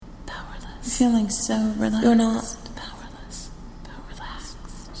Feeling so relaxed. You're not powerless.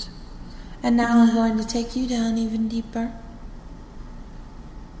 Relaxed. And now I'm going to take you down even deeper.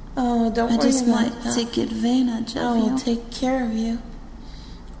 Oh, don't worry. I just might that. take advantage of I you. will take care of you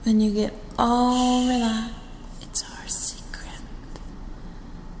when you get all relaxed. It's our secret.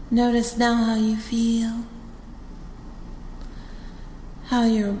 Notice now how you feel. How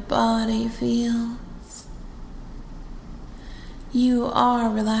your body feels. You are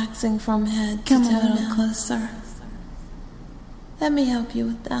relaxing from head to toe. Come a little now. closer. Let me help you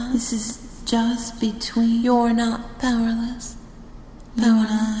with that. This is just between You're not powerless. you and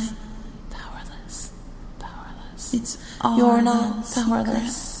I. Powerless. It's all You're not secret.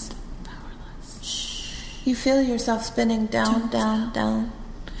 powerless. You feel yourself spinning down, down,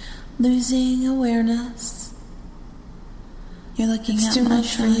 losing awareness. You're looking It's at too my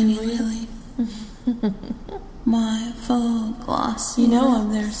much for you, shiny really. lily. My full gloss. You know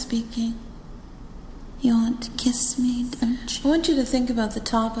I'm there speaking. You want to kiss me, don't I you? want you to think about the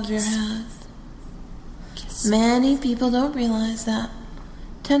top of your head. Kiss me. Many people don't realize that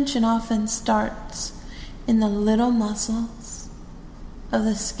tension often starts in the little muscles of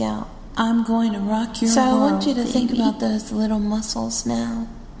the scalp. I'm going to rock your So I world, want you to think baby. about those little muscles now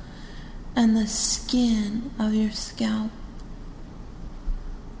and the skin of your scalp.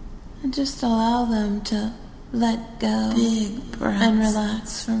 And just allow them to let go Big breaths. and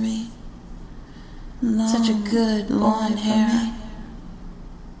relax for me. Long, Such a good long boy hair. for me.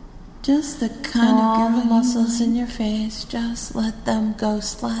 Just the kind All of girl the muscles you in like. your face, just let them go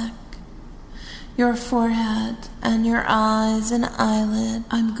slack. Your forehead and your eyes and eyelid.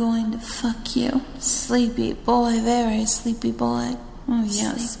 I'm going to fuck you. Sleepy boy, very sleepy boy. Oh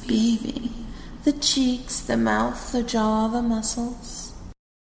yes, Sleepy. baby. The cheeks, the mouth, the jaw, the muscles.